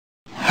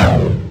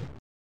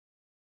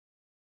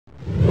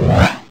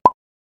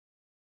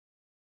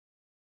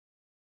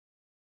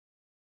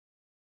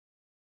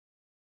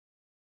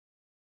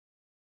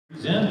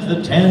Present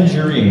the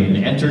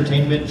Tangerine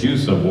Entertainment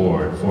Juice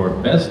Award for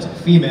Best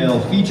Female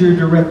Feature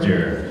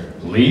Director.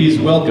 Please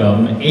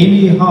welcome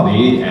Amy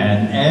Hobby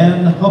and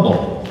Ann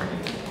Hubbell.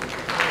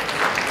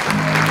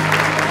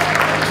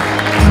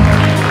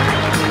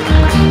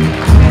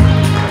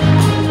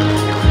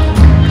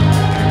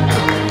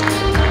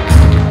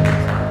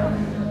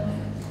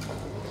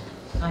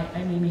 Hi,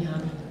 I'm Amy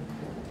Hobby.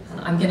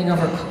 I'm getting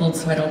over a cold,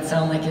 so I don't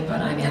sound like it,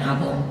 but I'm Ann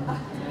Hubbell.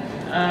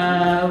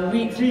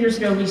 3 years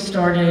ago, we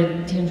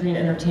started Tangerine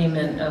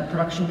Entertainment, a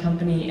production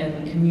company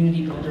and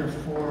community builder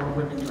for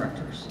women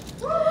directors.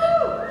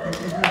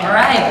 All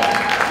right.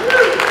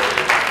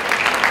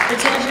 The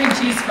Tangerine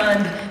Juice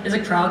Fund is a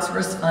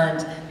crowdsourced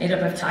fund made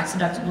up of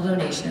tax-deductible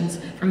donations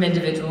from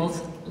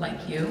individuals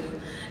like you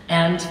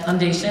and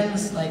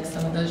foundations like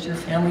some of those your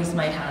families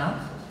might have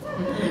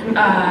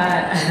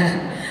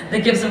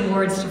that gives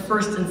awards to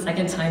first and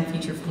second time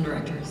feature film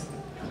directors.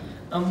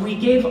 We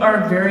gave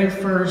our very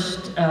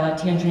first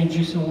Tangerine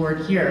Juice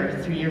Award here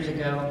 3 years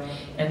ago,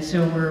 and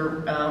so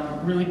we're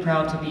really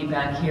proud to be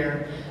back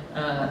here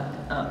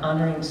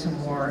honoring some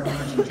more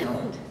emerging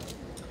talent.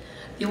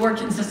 The award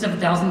consists of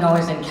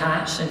 $1,000 in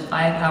cash and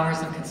 5 hours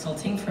of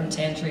consulting from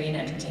Tangerine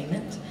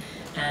Entertainment,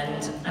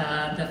 and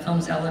the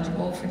films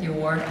eligible for the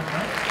award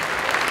are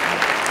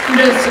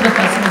kudos to the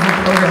festival for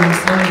programming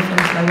so many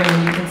films by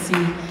women. You can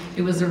see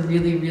it was a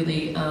really,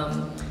 really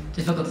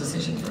difficult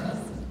decision for us.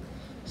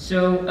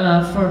 So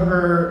for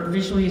her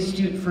visually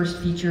astute first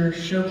feature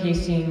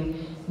showcasing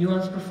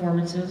nuanced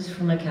performances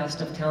from a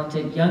cast of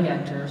talented young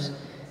actors,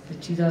 the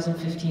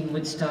 2015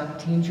 Woodstock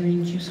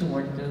Tangerine Juice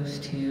Award goes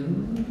to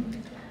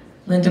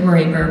Linda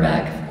Marie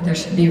Birbeck. There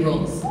should be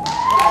rules.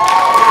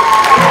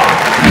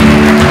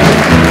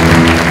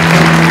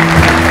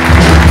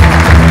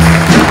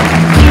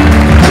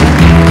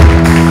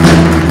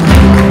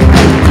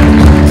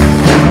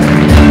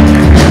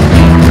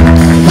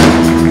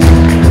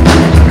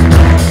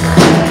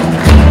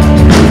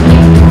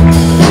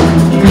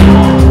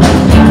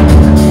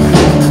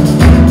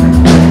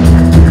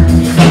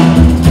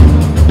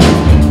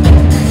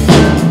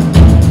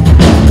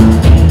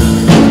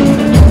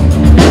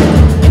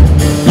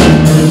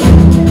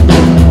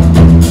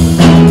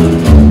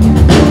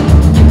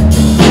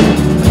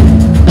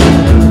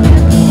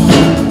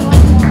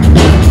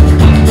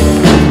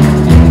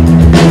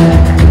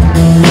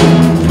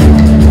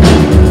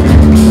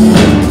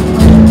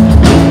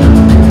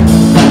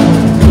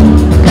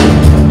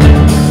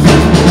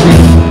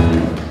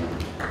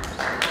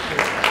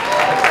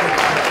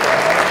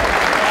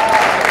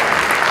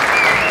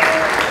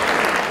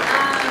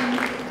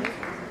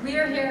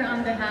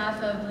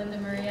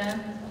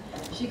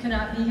 She could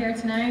not be here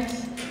tonight.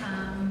 She's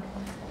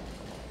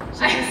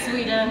in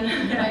Sweden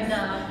right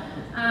now.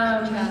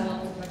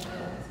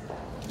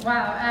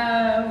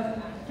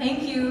 Wow.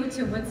 Thank you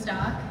to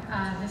Woodstock.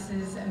 This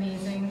is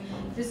amazing.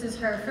 This is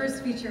her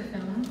first feature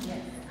film.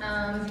 Yes.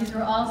 These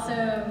were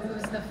also, it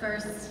was the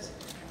first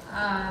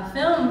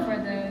film for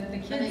the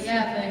kids.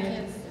 Yeah, for the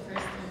kids. The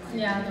first film.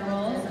 Yeah, the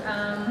roles.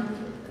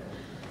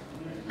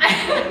 I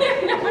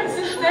don't know what to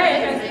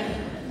say.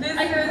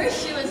 I wish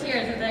she was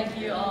here to thank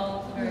you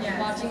all for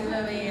watching the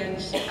movie, and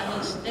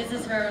this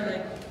is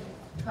her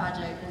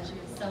project, and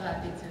she's so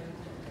happy to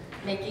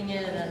making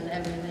it and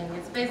everything.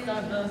 It's based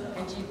on a book,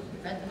 and she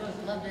read the book,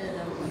 loved it,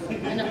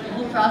 and the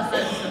whole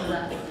process of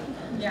that.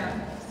 Yeah.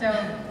 So,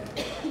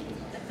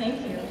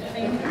 thank you.